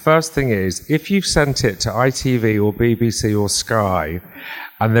say the first thing is, if you've sent it to ITV or BBC or Sky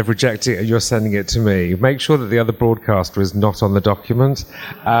and they've rejected it and you're sending it to me, make sure that the other broadcaster is not on the document,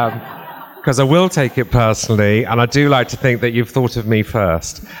 because I will take it personally, and I do like to think that you've thought of me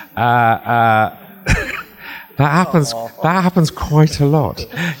first. That happens quite a lot.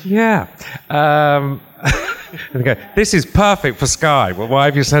 Yeah. Okay. This is perfect for Sky. Well, why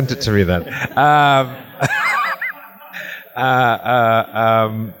have you sent it to me then?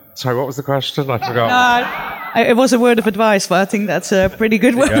 Sorry, what was the question? I forgot. It was a word of advice, but I think that's a pretty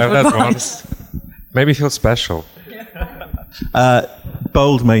good word of advice. Made me feel special.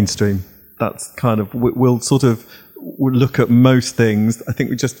 Bold mainstream. That's kind of, we'll look at most things. I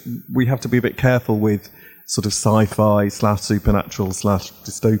think we have to be a bit careful with sort of sci-fi / supernatural /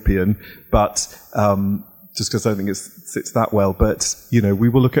 dystopian, but just because I don't think it sits that well. But, we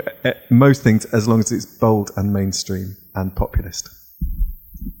will look at most things as long as it's bold and mainstream and populist.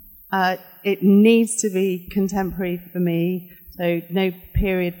 It needs to be contemporary for me, so no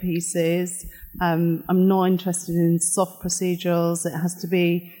period pieces. I'm not interested in soft procedurals. It has to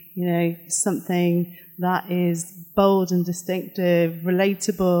be, something that is bold and distinctive,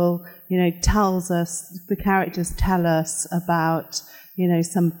 relatable, tells us, the characters tell us about,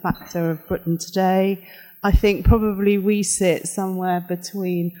 some factor of Britain today. I think probably we sit somewhere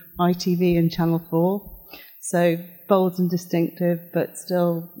between ITV and Channel 4. So bold and distinctive, but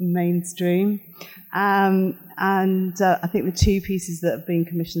still mainstream. And I think the two pieces that have been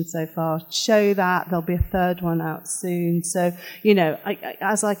commissioned so far show that. There'll be a third one out soon. So,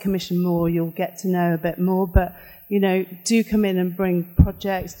 as I commission more, you'll get to know a bit more. But, do come in and bring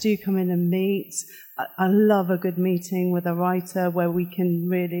projects. Do come in and meet. I love a good meeting with a writer where we can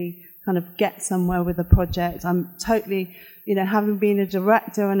really kind of get somewhere with a project. I'm totally, having been a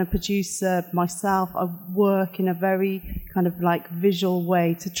director and a producer myself, I work in a very kind of like visual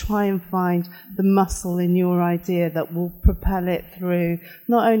way to try and find the muscle in your idea that will propel it through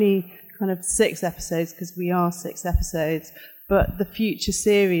not only kind of 6 episodes, because we are 6 episodes, but the future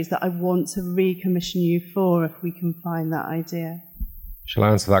series that I want to recommission you for, if we can find that idea. Shall I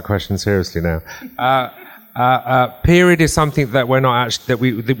answer that question seriously now? Period is something that we're not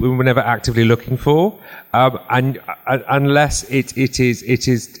actually, that we were never actively looking for, and unless it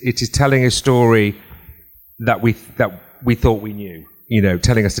is telling a story that we thought we knew,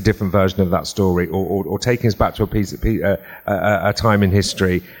 telling us a different version of that story, or taking us back to a time in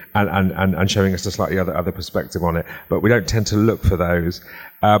history and showing us a slightly other perspective on it. But we don't tend to look for those.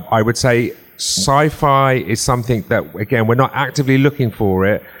 I would say sci-fi is something that, again, we're not actively looking for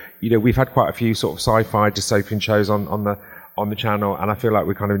it. We've had quite a few sort of sci-fi dystopian shows on the channel, and I feel like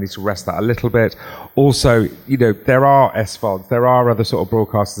we kind of need to rest that a little bit. Also, there are SVODs, there are other sort of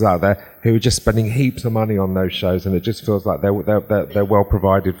broadcasters out there who are just spending heaps of money on those shows, and it just feels like they're well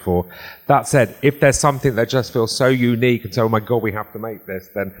provided for. That said, if there's something that just feels so unique and so, oh my God, we have to make this,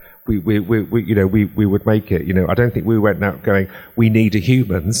 then we would make it. I don't think we went out going, we need a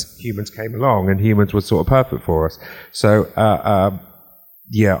Humans. Humans came along, and Humans was sort of perfect for us. So,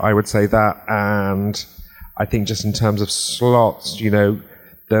 yeah, I would say that. And I think just in terms of slots, the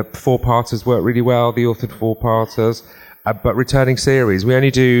 4-parters work really well, the authored 4-parters. But returning series, we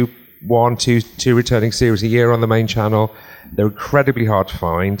only do 1, 2 returning series a year on the main channel. They're incredibly hard to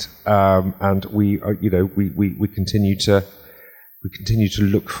find, and we continue to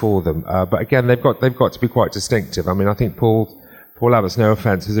look for them. But again, they've got to be quite distinctive. I mean, I think Paul Abbott's No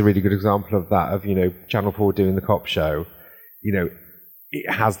Offence is a really good example of that. Of Channel 4 doing the cop show, it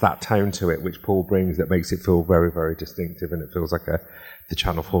has that tone to it which Paul brings that makes it feel very, very distinctive, and it feels like the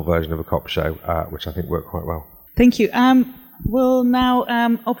Channel 4 version of a cop show, which I think worked quite well. Thank you. We'll now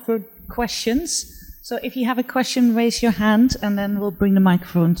open for questions. So if you have a question, raise your hand, and then we'll bring the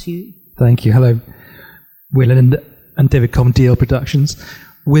microphone to you. Thank you. Hello, Will and David Common, DL Productions.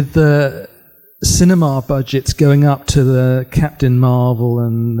 With the cinema budgets going up to the Captain Marvel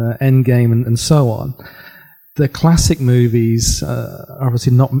and Endgame and so on, the classic movies are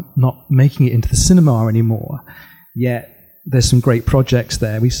obviously not making it into the cinema anymore, yet there's some great projects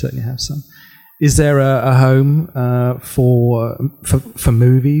there. We certainly have some. Is there a home for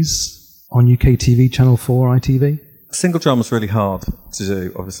movies on UK TV, Channel 4, ITV? Single drama's really hard to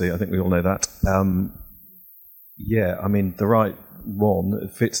do, obviously. I think we all know that. I mean, the right one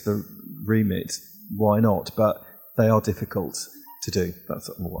that fits the remit, why not? But they are difficult to do. That's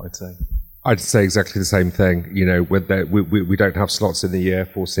what I'd say. I'd say exactly the same thing. We don't have slots in the year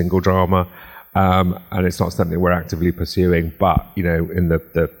for single drama, and it's not something we're actively pursuing. But in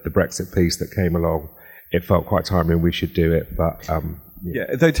the Brexit piece that came along, it felt quite timely. We should do it, but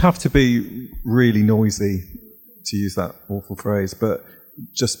they'd have to be really noisy, to use that awful phrase. But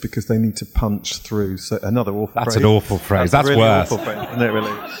just because they need to punch through, so another awful phrase. That's an awful phrase. That's really worse. Awful phrase, isn't it,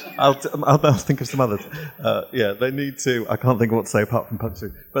 really? I'll think of some others. They need to. I can't think of what to say apart from punch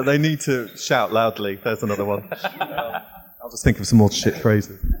through. But they need to shout loudly. There's another one. I'll just think of some more shit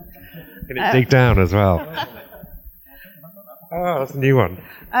phrases. Can it dig down as well? Oh, that's a new one.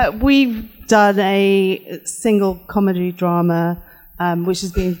 We've done a single comedy drama, which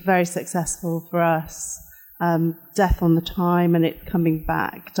has been very successful for us. Death on the Time, and it coming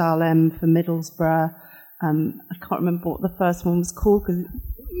back. Dial M for Middlesbrough. I can't remember what the first one was called, because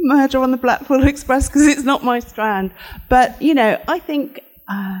Murder on the Blackpool Express, because it's not my strand. But I think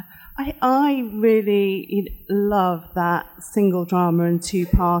I really love that single drama and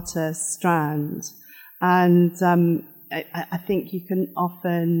two-parter strand, and I think you can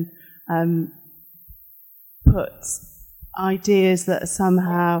often put ideas that are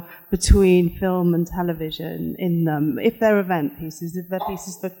somehow between film and television in them, if they're event pieces, if they're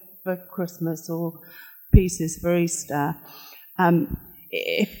pieces for Christmas or pieces for Easter.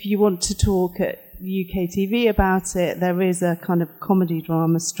 If you want to talk at UK TV about it, there is a kind of comedy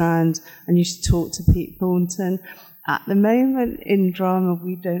drama strand, and you should talk to Pete Thornton. At the moment, in drama,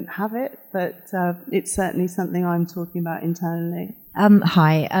 we don't have it, but it's certainly something I'm talking about internally.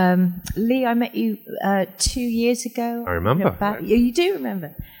 Hi. Lee, I met you 2 years ago. I remember. You do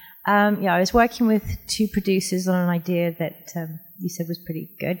remember. I was working with two producers on an idea that you said was pretty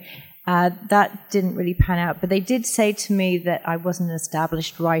good. That didn't really pan out, but they did say to me that I wasn't an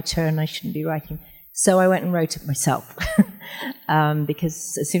established writer and I shouldn't be writing. So I went and wrote it myself,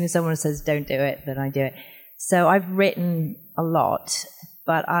 because as soon as someone says don't do it, then I do it. So I've written a lot,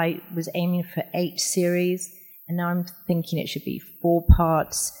 but I was aiming for 8 series, and now I'm thinking it should be 4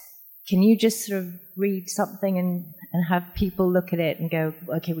 parts. Can you just sort of read something and have people look at it and go,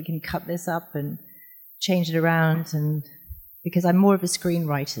 okay, we can cut this up and change it around? And because I'm more of a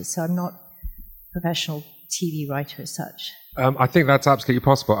screenwriter, so I'm not a professional TV writer as such. I think that's absolutely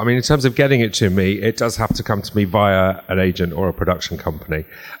possible. I mean, in terms of getting it to me, it does have to come to me via an agent or a production company,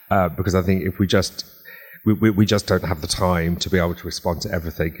 because I think if we just don't have the time to be able to respond to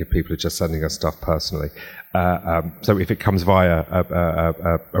everything if people are just sending us stuff personally. So if it comes via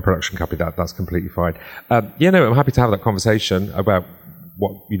a production company, that's completely fine. I'm happy to have that conversation about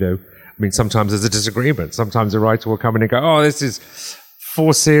what, I mean, sometimes there's a disagreement. Sometimes a writer will come in and go, oh, this is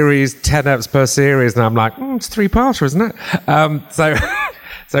 4 series, 10 eps per series. And I'm like, it's 3-parter, isn't it?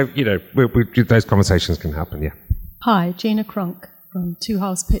 So those conversations can happen, yeah. Hi, Gina Cronk from Two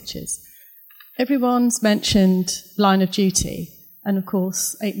Halves Pictures. Everyone's mentioned Line of Duty, and of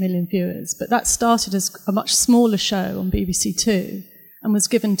course 8 million viewers, but that started as a much smaller show on BBC Two and was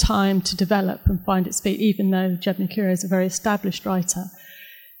given time to develop and find its feet, even though Jed McCurry is a very established writer.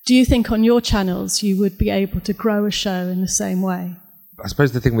 Do you think on your channels you would be able to grow a show in the same way? I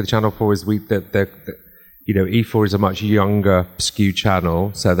suppose the thing with Channel 4 is E4 is a much younger, skewed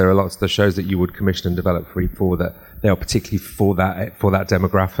channel, so there are lots of the shows that you would commission and develop for E4 that they are particularly for that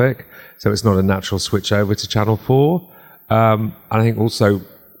demographic. So it's not a natural switch over to Channel 4. And I think also,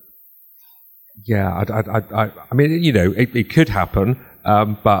 I mean, it could happen,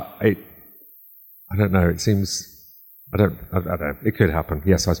 but I don't know. It seems, I don't know. It could happen.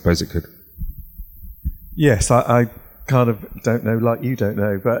 Yes, I suppose it could. Yes, I kind of don't know like you don't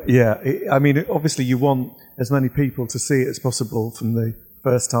know. But yeah, I mean, obviously you want as many people to see it as possible from the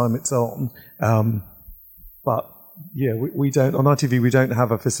first time it's on. But yeah, we don't, on ITV, we don't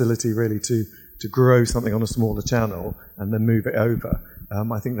have a facility really to grow something on a smaller channel and then move it over.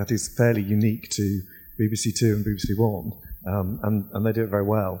 I think that is fairly unique to BBC Two and BBC One, and they do it very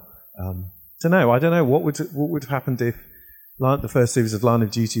well. I don't know what would have happened if the first series of Line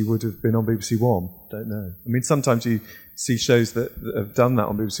of Duty would have been on BBC One. Don't know. I mean, sometimes you see shows that have done that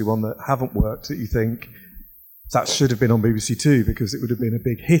on BBC One that haven't worked, that you think that should have been on BBC Two because it would have been a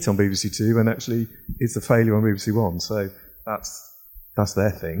big hit on BBC Two, and actually it's a failure on BBC One. So that's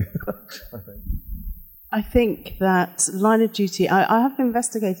their thing. I think. I think that Line of Duty, I have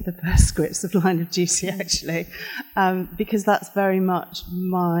investigated the first scripts of Line of Duty, actually, because that's very much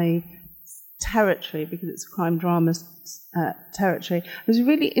my territory, because it's crime drama territory. It was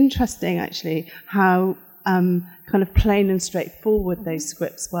really interesting, actually, how kind of plain and straightforward those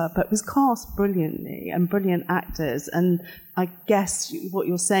scripts were, but it was cast brilliantly and brilliant actors. And I guess what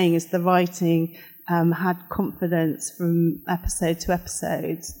you're saying is the writing had confidence from episode to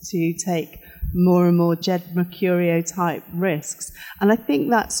episode to take more and more Jed Mercurio type risks. And I think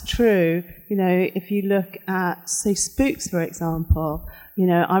that's true. You know, if you look at, say, Spooks, for example, you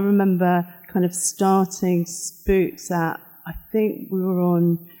know, I remember kind of starting Spooks at, I think we were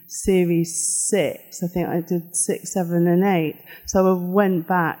on series 6. I think I did 6, 7 and 8. So I went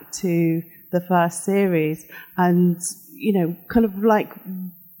back to the first series and, you know, kind of like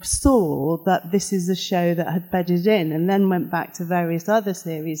saw that this is a show that had bedded in, and then went back to various other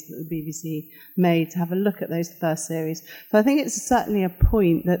series that the BBC made to have a look at those first series. So I think it's certainly a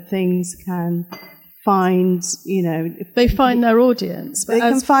point that things can find, you know, if they find their audience. They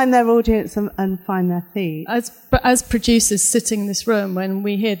can find their audience and find their feed. But as producers sitting in this room, when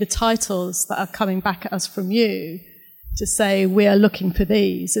we hear the titles that are coming back at us from you to say we are looking for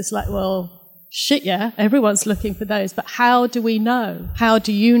these, it's like, well, shit, yeah, everyone's looking for those. But how do we know? How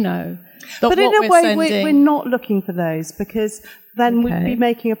do you know? But in a way, we're not looking for those, because then we'd be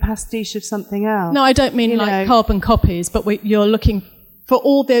making a pastiche of something else. No, I don't mean carbon copies, but you're looking for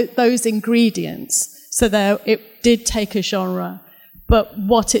all those ingredients. So it did take a genre. But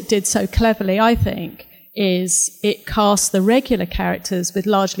what it did so cleverly, I think, is it cast the regular characters with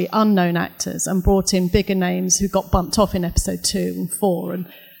largely unknown actors and brought in bigger names who got bumped off in episode 2 and 4.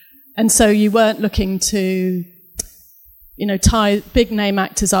 And so you weren't looking to, you know, tie big name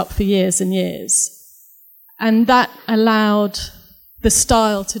actors up for years and years. And that allowed the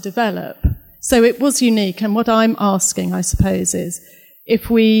style to develop. So it was unique. And what I'm asking, I suppose, is if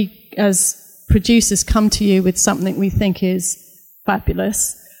we, as producers, come to you with something we think is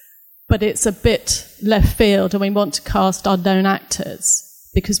fabulous, but it's a bit left field and we want to cast unknown actors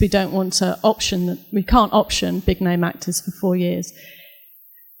because we don't want to we can't option big name actors for 4 years.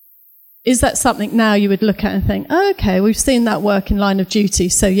 Is that something now you would look at and think, oh, okay, we've seen that work in Line of Duty,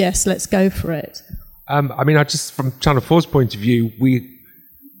 so yes, let's go for it? I mean, from Channel 4's point of view,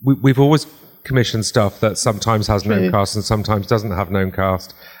 we've always commissioned stuff that sometimes has known cast and sometimes doesn't have known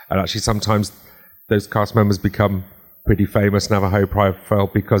cast. And actually sometimes those cast members become pretty famous and have a high profile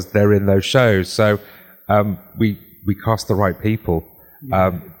because they're in those shows. So we cast the right people.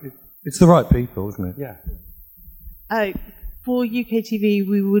 It's the right people, isn't it? Yeah. For UK TV,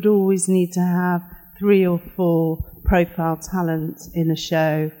 we would always need to have 3 or 4 profile talent in a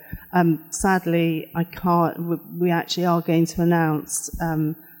show. Sadly, I can't. We actually are going to announce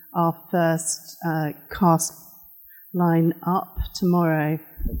our first cast line up tomorrow.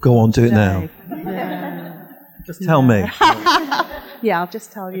 Go on, do it now. Yeah. Just tell me. Yeah, I'll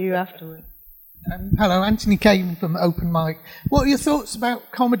just tell you afterwards. Hello, Anthony Kane from Open Mic. What are your thoughts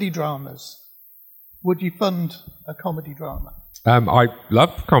about comedy dramas? Would you fund a comedy drama? I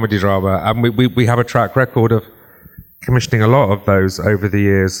love comedy drama, and we have a track record of commissioning a lot of those over the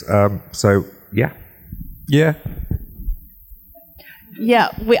years. So, yeah. Yeah. Yeah,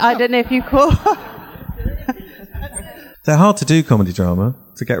 I don't know if you call... They're hard to do, comedy drama,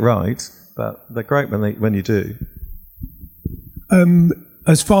 to get right, but they're great when you do.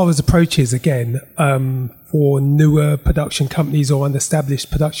 As far as approaches, again, for newer production companies or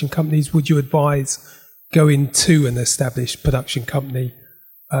unestablished production companies, would you advise going to an established production company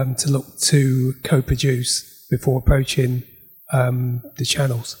to look to co-produce before approaching the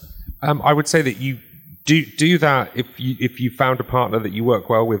channels? I would say that you do that if you found a partner that you work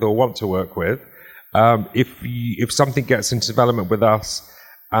well with or want to work with. If something gets into development with us,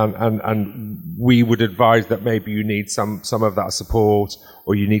 and we would advise that maybe you need some of that support,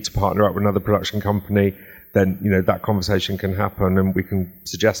 or you need to partner up with another production company, then, that conversation can happen and we can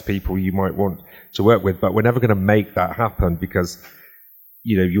suggest people you might want to work with. But we're never going to make that happen because,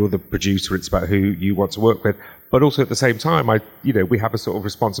 you're the producer. It's about who you want to work with. But also at the same time, we have a sort of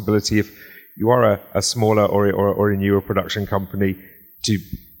responsibility if you are a smaller or a newer production company to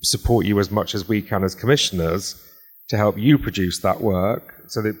support you as much as we can as commissioners to help you produce that work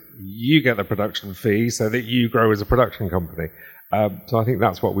so that you get the production fee so that you grow as a production company. So I think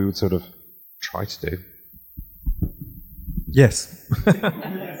that's what we would sort of try to do. Yes.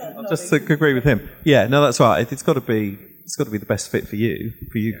 I just agree with him. Yeah, no, that's right. It's got to be the best fit for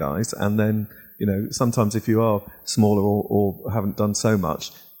you guys. And then, sometimes if you are smaller or haven't done so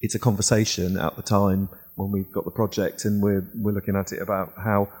much, it's a conversation at the time when we've got the project and we're looking at it about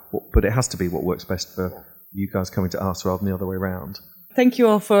but it has to be what works best for you guys coming to us rather than the other way around. Thank you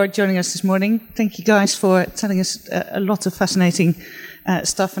all for joining us this morning. Thank you guys for telling us a lot of fascinating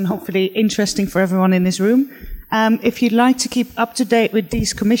stuff and hopefully interesting for everyone in this room. If you'd like to keep up to date with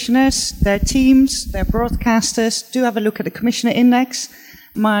these commissioners, their teams, their broadcasters, do have a look at the Commissioner Index.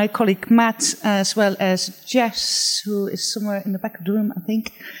 My colleague Matt, as well as Jess, who is somewhere in the back of the room, I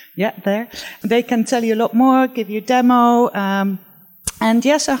think. Yeah, there. They can tell you a lot more, give you a demo. And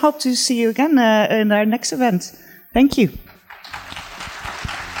yes, I hope to see you again in our next event. Thank you.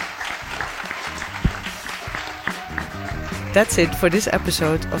 That's it for this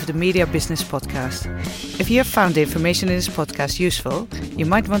episode of the Media Business Podcast. If you have found the information in this podcast useful, you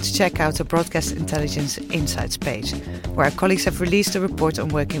might want to check out the Broadcast Intelligence Insights page, where our colleagues have released a report on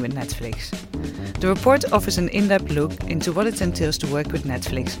working with Netflix. The report offers an in-depth look into what it entails to work with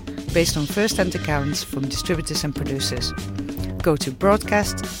Netflix, based on first-hand accounts from distributors and producers. Go to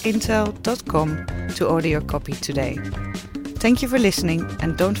broadcastintel.com to order your copy today. Thank you for listening,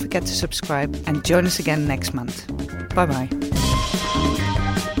 and don't forget to subscribe and join us again next month. Bye-bye.